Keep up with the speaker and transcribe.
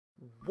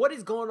What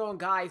is going on,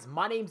 guys?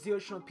 My name's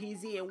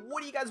TheOceaneOpz, and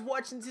what are you guys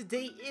watching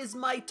today is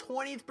my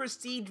 20th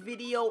Prestige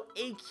video,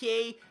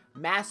 aka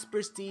Mass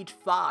Prestige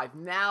 5.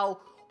 Now,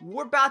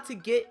 we're about to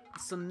get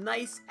some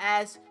nice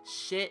ass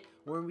shit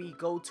when we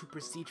go to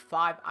Prestige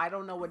 5. I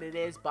don't know what it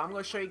is, but I'm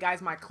going to show you guys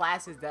my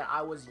classes that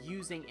I was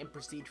using in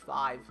Prestige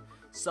 5.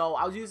 So,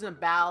 I was using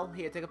Bal.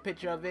 Here, take a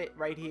picture of it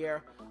right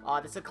here.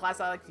 This is a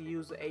class I like to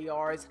use with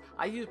ARs.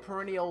 I use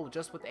Perennial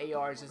just with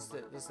ARs,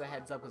 just a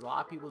heads up, because a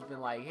lot of people's been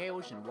like, hey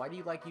Ocean, why do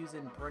you like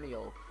using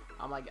Perennial?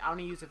 I'm like, I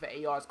only use it for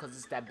ARs because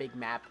it's that big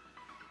map.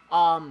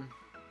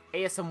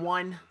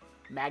 ASM1,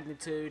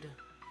 Magnitude,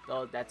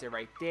 so that's it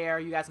right there.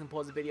 You guys can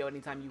pause the video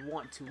anytime you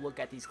want to look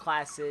at these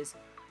classes.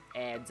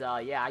 And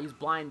yeah, I use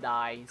Blind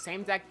Eye,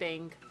 same exact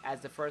thing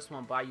as the first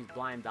one, but I use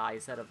Blind Eye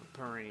instead of a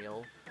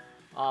Perennial.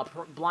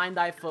 Blind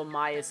Eye for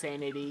my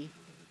Sanity,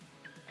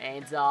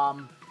 and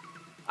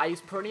I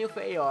use Perennial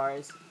for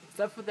ARs,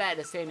 except for that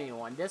Oceane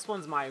one. This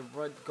one's my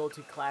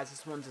go-to class.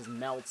 This one's just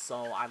Melt,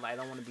 so I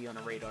don't want to be on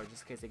the radar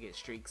just in case they get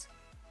streaks.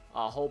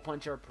 Hole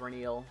Puncher,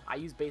 Perennial. I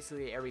use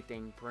basically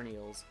everything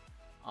Perennials.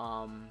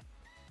 I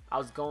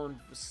was going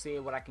to see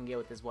what I can get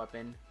with this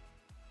weapon.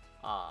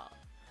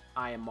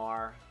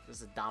 IMR, this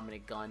is a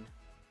dominant gun.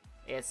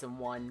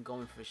 ASM1,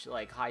 going for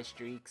like high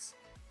streaks.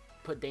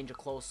 Put Danger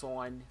Close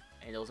on,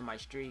 and those are my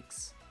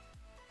streaks.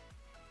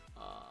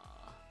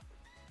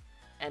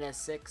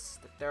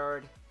 NS6, the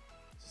third.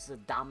 This is a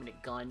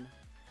dominant gun.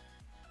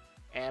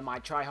 And my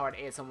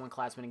tryhard ASM1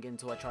 class when I get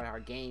into a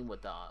tryhard game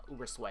with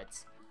Uber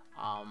Sweats.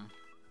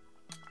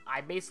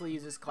 I basically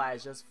use this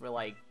class just for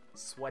like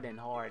sweating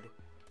hard.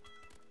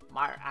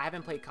 I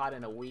haven't played COD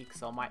in a week,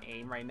 so my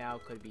aim right now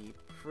could be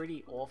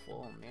pretty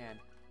awful. Oh man,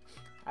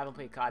 I haven't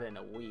played COD in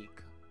a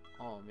week.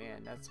 Oh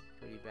man, that's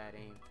pretty bad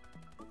aim.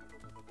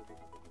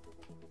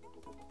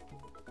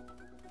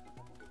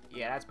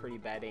 Yeah, that's pretty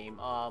bad aim.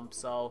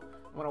 So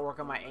I'm gonna work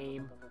on my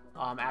aim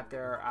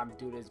after I'm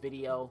doing this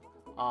video.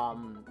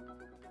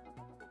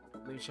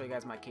 Let me show you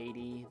guys my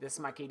KD. This is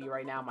my KD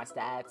right now, my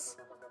stats.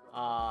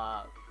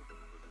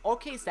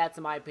 Okay stats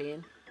in my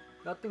opinion.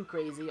 Nothing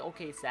crazy,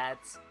 okay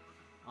stats.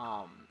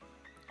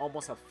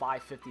 Almost a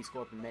 550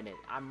 score per minute.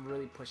 I'm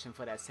really pushing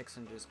for that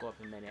 600 score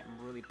per minute.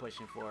 I'm really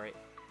pushing for it.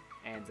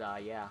 And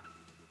yeah.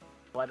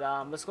 But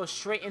let's go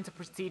straight into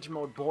Prestige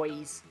mode,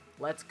 boys.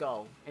 Let's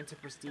go into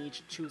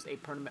Prestige. Choose a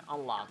permanent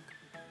unlock.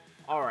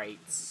 Alright,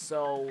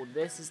 so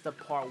this is the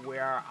part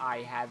where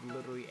I have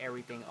literally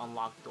everything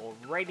unlocked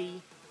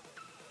already,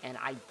 and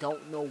I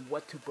don't know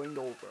what to bring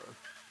over.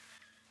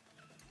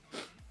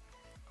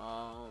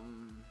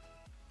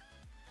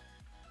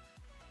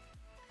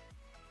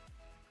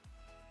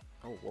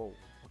 Oh, whoa,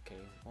 okay,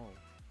 whoa.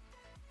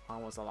 I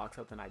almost unlocked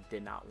something I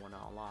did not want to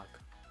unlock.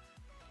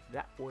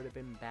 That would have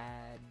been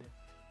bad.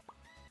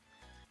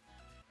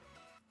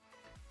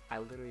 I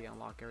literally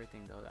unlock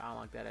everything though. I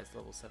unlock that as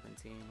level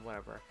 17,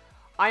 whatever.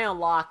 I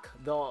unlock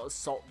the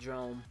Assault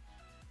Drone.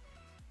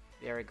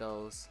 There it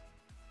goes.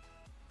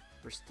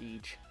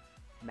 Prestige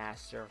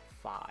Master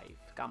 5.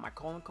 Got my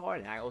calling card,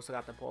 and I also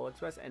got the Polar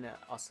Express and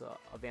also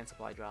Advanced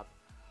Supply Drop.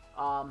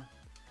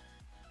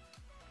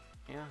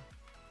 Yeah.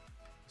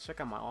 Let's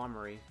check out my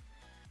armory.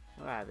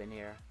 What do I have in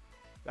here?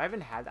 Do I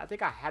even have? I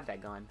think I have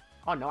that gun.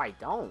 Oh no, I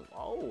don't.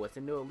 Oh, it's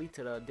a new elite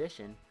to the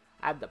edition.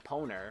 I have the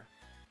Poner.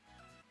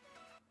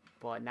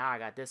 But now I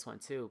got this one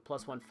too.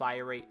 +1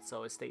 fire rate,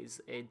 so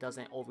it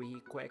doesn't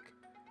overheat quick.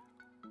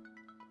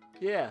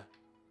 Yeah,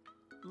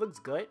 looks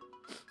good.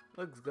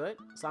 Looks good.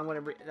 So I'm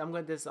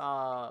gonna just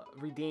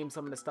redeem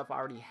some of the stuff I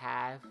already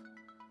have.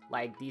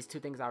 Like these two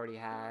things I already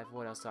have.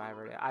 What else do I have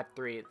already? I have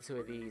two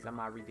of these. I'm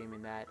not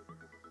redeeming that.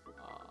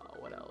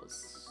 What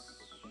else?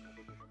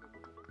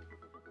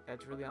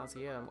 That's really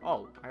honestly it.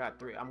 Oh, I got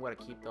 3. I'm gonna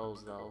keep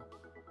those though.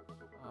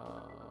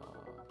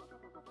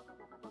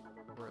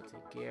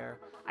 Gear.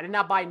 I did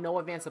not buy no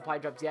advanced supply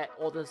drops yet.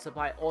 All the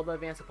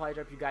advanced supply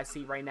drops you guys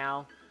see right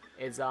now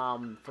is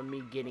for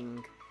me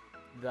getting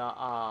the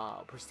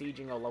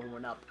prestiging or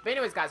leveling up. But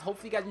anyways, guys,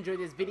 hopefully you guys enjoyed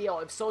this video.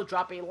 If so,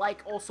 drop a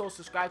like. Also,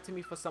 subscribe to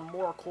me for some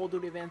more Call of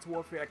Duty Advanced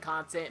Warfare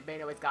content. But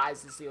anyways,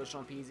 guys, this is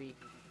TheOceaneOpz,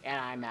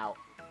 and I'm out.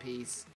 Peace.